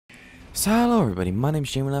So hello everybody, my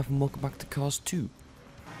name's Jamie Laff and welcome back to Cars 2.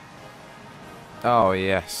 Oh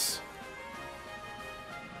yes.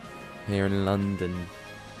 Here in London.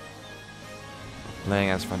 Playing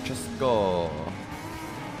as Francesco.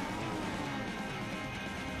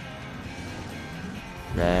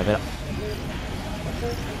 Rev it up.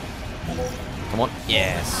 Come on,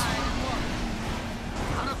 yes.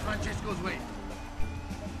 Out of Francesco's way.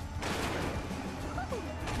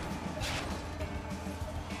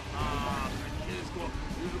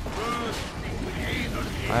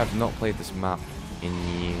 I have not played this map in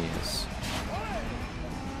years.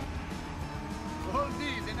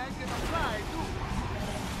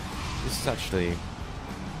 This is actually...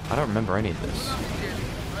 I don't remember any of this.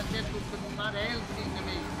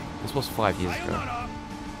 This was 5 years ago.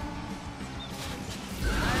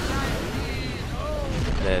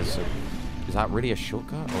 There's a... Is that really a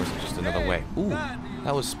shortcut? Or is it just another way? Ooh,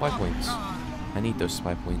 that was spy points. I need those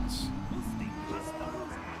spy points.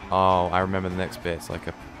 Oh, I remember the next bit. It's like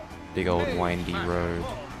a big old windy road.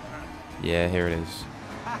 Yeah, here it is.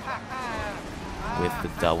 With the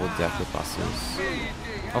double-decker buses.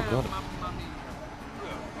 Oh god.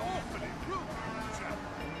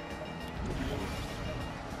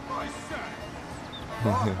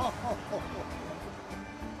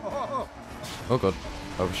 Oh god.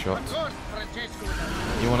 Overshot.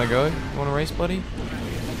 You wanna go? You wanna race, buddy?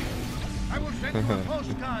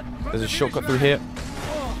 There's a shortcut through here.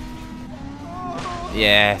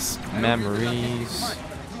 Yes, memories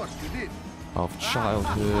of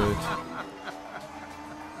childhood.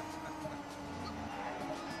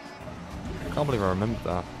 I can't believe I remembered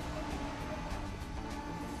that.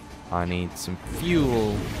 I need some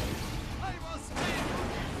fuel.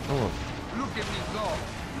 Oh.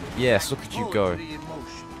 Yes, look at you go.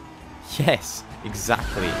 Yes,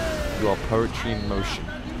 exactly. You are poetry in motion.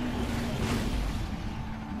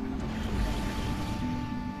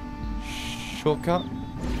 Shortcut.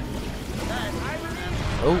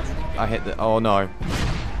 Oh, I hit the... Oh, no.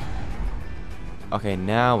 Okay,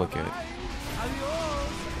 now we're good.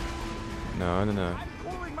 No, no, no.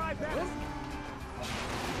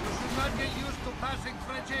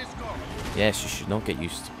 Yes, you should not get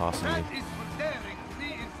used to passing me.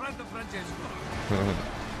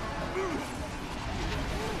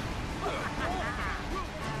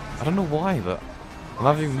 I don't know why, but I'm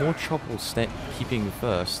having more trouble keeping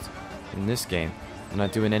first in this game than I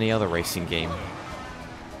do in any other racing game.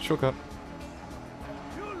 Shortcut.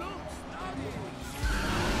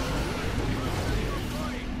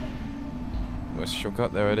 Where's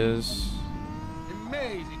shortcut? There it is.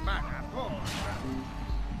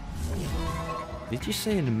 Did you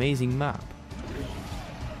say an amazing map?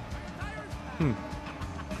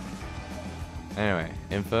 Anyway,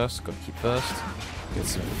 in first, gotta keep first. Get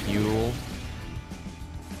some fuel.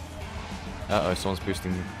 Uh-oh, someone's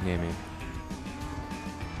boosting near me.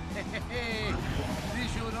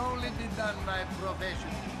 This should only be done by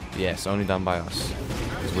professionals. Yes, only done by us.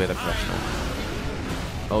 Because we're the professional.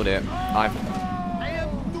 Oh dear. I've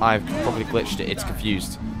probably glitched it. It's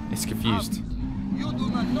confused. It's confused. You do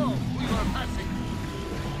not know who you are passing.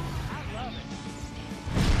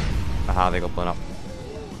 Aha, they got blown up.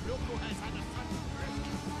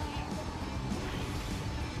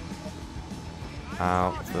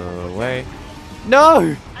 Out the way.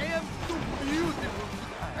 No! I am too beautiful.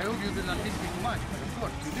 I hope you did not hit me much, but of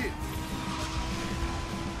course you did.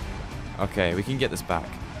 Okay, we can get this back.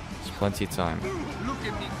 There's plenty of time. Look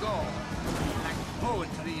at me go. Like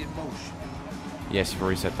poetry in motion. Yes, you've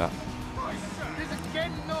already said that. This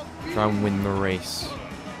cannot be. Try and win the race.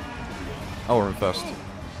 Oh, we're in first.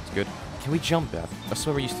 It's good. Can we jump it? I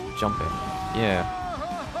swear we used to jump it. Yeah.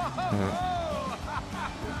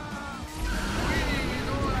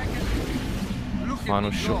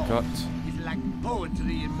 Final shortcut. It's like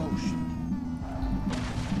poetry in motion.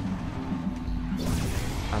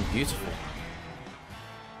 And beautiful.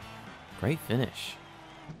 Great finish.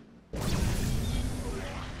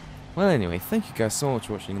 Well, anyway, thank you guys so much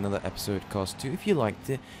for watching another episode of Cars 2. If you liked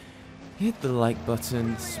it, hit the like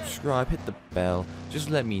button, subscribe, hit the bell. Just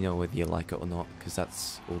let me know whether you like it or not, because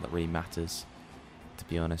that's all that really matters, to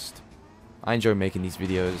be honest. I enjoy making these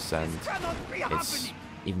videos, and it's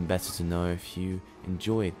even better to know if you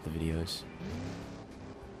enjoyed the videos.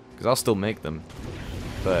 Because I'll still make them,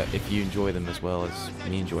 but if you enjoy them as well as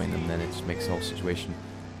me enjoying them, then it just makes the whole situation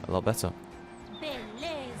a lot better.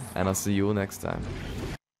 And I'll see you all next time.